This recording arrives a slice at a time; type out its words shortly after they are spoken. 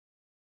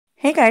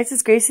Hey guys,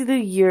 it's Gracie,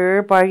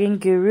 your bargain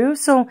guru.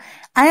 So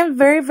I am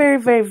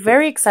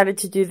very excited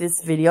to do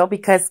this video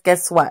because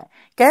guess what?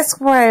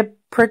 Guess where I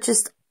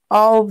purchased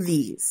all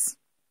these?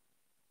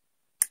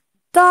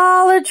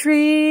 Dollar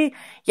Tree.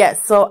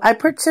 Yes, so I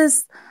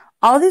purchased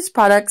all these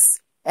products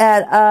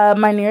at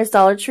my nearest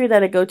Dollar Tree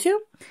that I go to.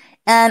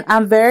 And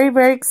I'm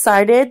very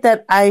excited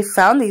that I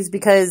found these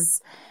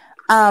because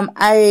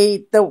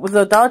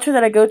the Dollar Tree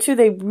that I go to,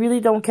 they really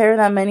don't carry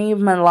that many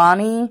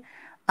Minali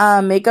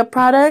makeup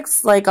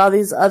products like all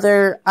these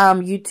other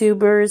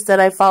YouTubers that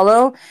I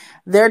follow.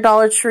 Their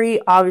Dollar Tree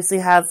obviously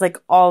has like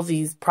all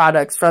these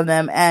products from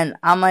them, and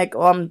I'm like,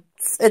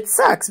 it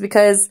sucks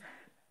because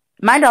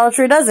my Dollar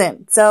Tree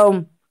doesn't.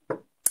 So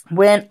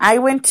when I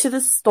went to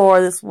the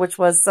store, which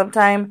was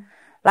sometime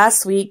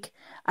last week,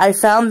 I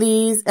found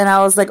these and I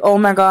was like, oh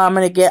my god, I'm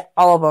gonna get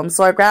all of them.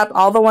 So I grabbed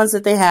all the ones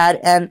that they had,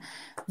 and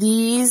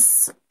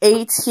these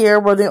 8 here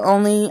were the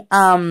only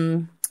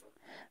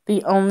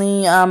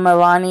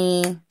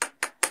Minali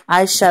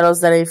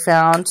eyeshadows that I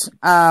found.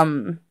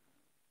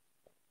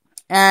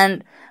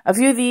 And a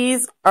few of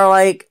these are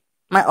like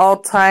my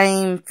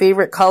all-time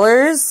favorite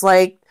colors,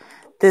 like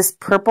this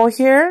purple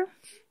here.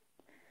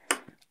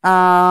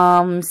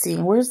 Let me see,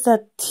 where's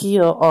that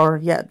teal? Or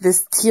yeah,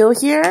 this teal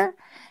here.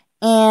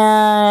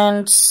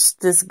 And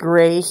this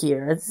gray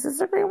here. Is this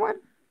a gray one?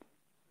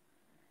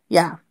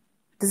 Yeah.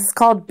 This is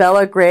called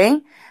Bella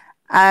Gray.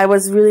 I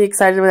was really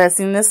excited when I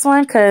seen this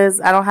one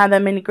because I don't have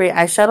that many gray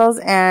eyeshadows,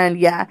 and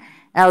yeah,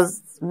 I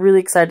was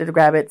really excited to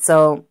grab it.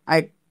 So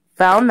I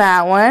found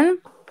that one.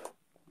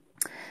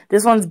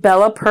 This one's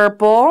Bella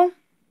Purple.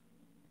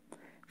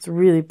 It's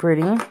really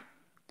pretty.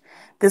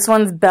 This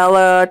one's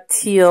Bella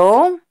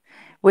Teal,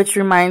 which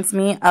reminds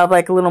me of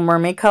like a Little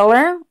Mermaid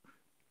color.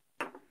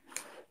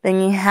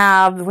 Then you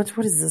have, what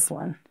is this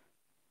one?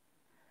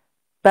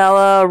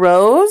 Bella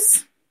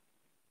Rose,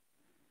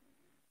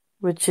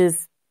 which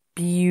is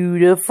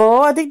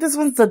beautiful. I think this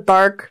one's the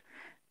dark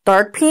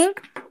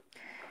pink,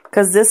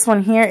 because this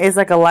one here is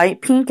like a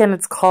light pink and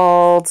it's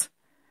called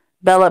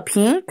Bella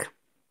Pink.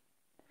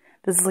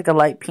 This is like a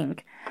light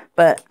pink,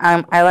 but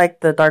I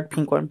like the dark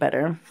pink one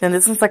better. Then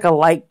this one's like a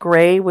light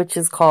gray, which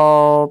is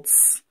called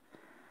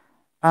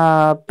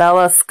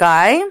Bella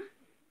Sky.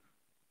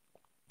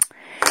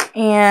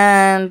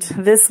 And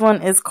this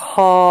one is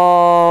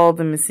called,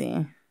 let me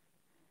see,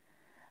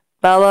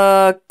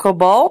 Bella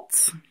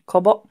Cobalt.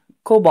 Bella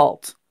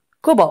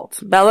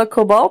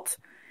Cobalt.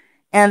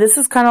 And this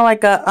is kind of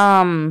like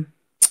a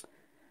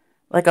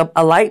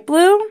light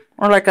blue,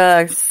 or like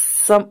a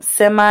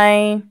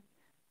semi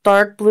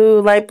dark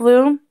blue, light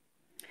blue.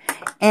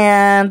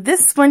 And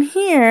this one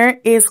here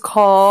is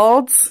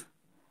called,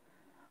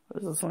 what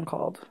is this one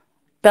called?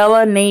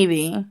 Bella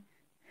Navy.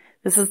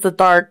 This is the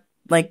dark,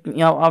 like, you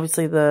know,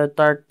 obviously the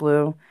dark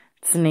blue.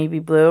 It's a navy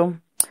blue.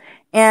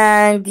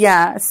 And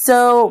yeah,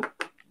 so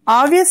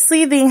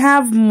obviously they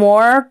have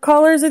more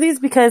colors of these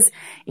because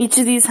each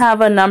of these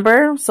have a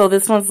number. So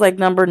this one's like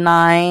number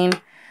 9.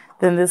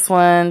 Then this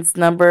one's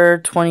number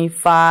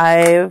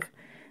 25.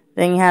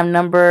 Then you have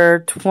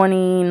number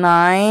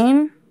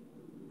 29.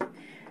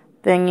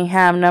 Then you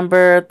have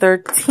number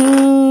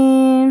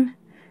 13,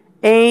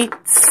 8,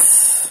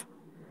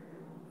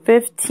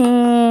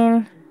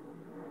 15,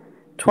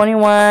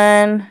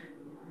 21,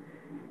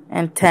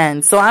 and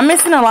 10. So I'm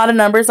missing a lot of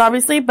numbers,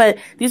 obviously, but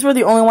these were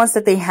the only ones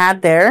that they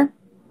had there.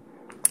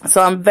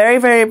 So I'm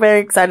very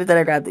excited that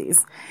I grabbed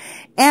these.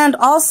 And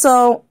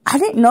also, I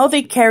didn't know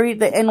they carried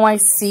the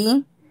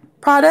NYC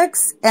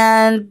products,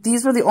 and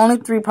these were the only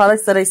 3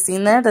 products that I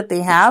seen there that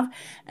they have.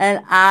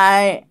 And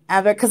I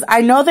have it because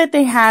I know that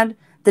they had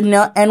the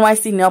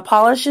NYC nail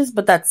polishes,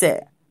 but that's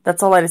it.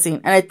 That's all I've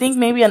seen. And I think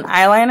maybe an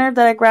eyeliner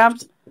that I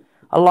grabbed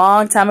a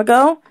long time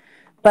ago,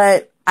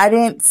 but I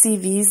didn't see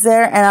these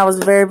there, and I was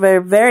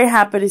very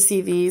happy to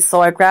see these.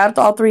 So I grabbed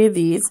all 3 of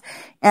these.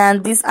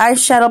 And these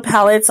eyeshadow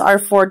palettes are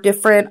for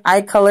different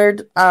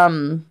eye-colored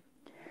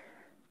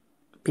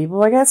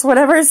people, I guess,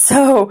 whatever.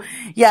 So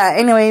yeah,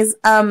 anyways,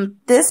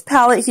 this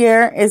palette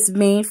here is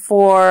made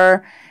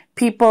for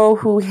people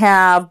who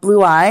have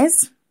blue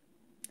eyes,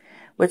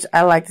 which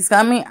I like this.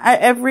 I mean,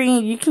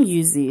 you can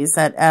use these.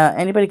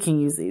 Anybody can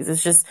use these.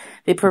 It's just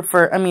they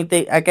prefer. I mean,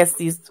 I guess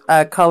these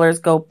colors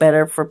go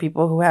better for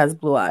people who has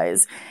blue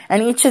eyes.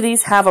 And each of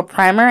these have a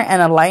primer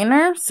and a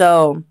liner,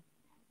 so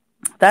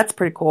that's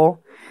pretty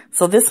cool.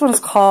 So this one's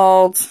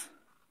called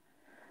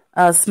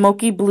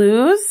Smoky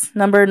Blues,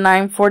 number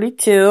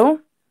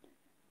 942.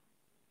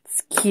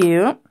 It's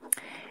cute.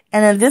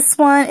 And then this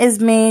one is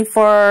made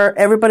for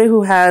everybody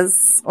who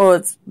has, well,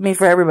 it's made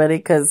for everybody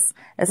because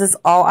it says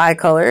all eye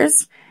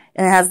colors.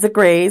 And it has the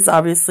grays,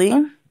 obviously.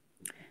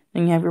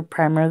 Then you have your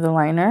primer, the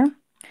liner.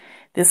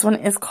 This one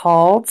is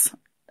called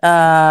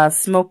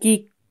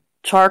Smoky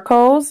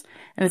Charcoals,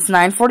 and it's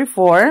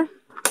 944.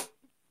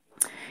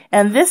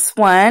 And this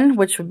one,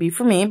 which would be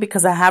for me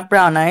because I have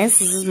brown eyes.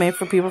 This is made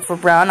for people for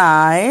brown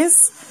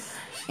eyes.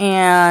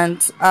 And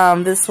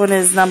this one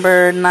is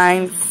number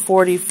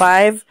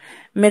 945,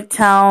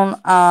 Midtown,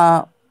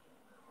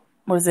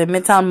 what is it,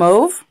 Midtown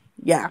Mauve?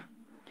 Yeah.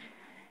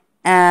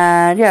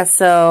 And yeah,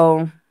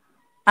 so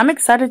I'm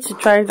excited to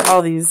try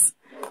all these.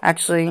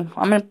 Actually,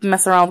 I'm going to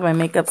mess around with my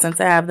makeup since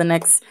I have the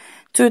next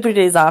 2 or 3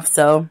 days off.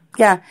 So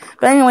yeah,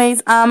 but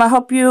anyways, I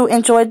hope you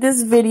enjoyed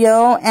this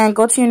video, and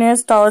go to your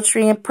nearest Dollar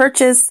Tree and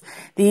purchase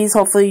these.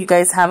 Hopefully you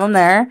guys have them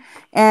there.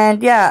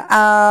 And yeah,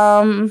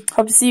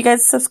 hope to see you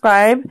guys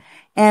subscribe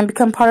and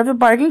become part of the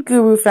Bargain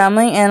Guru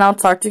family, and I'll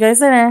talk to you guys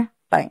later.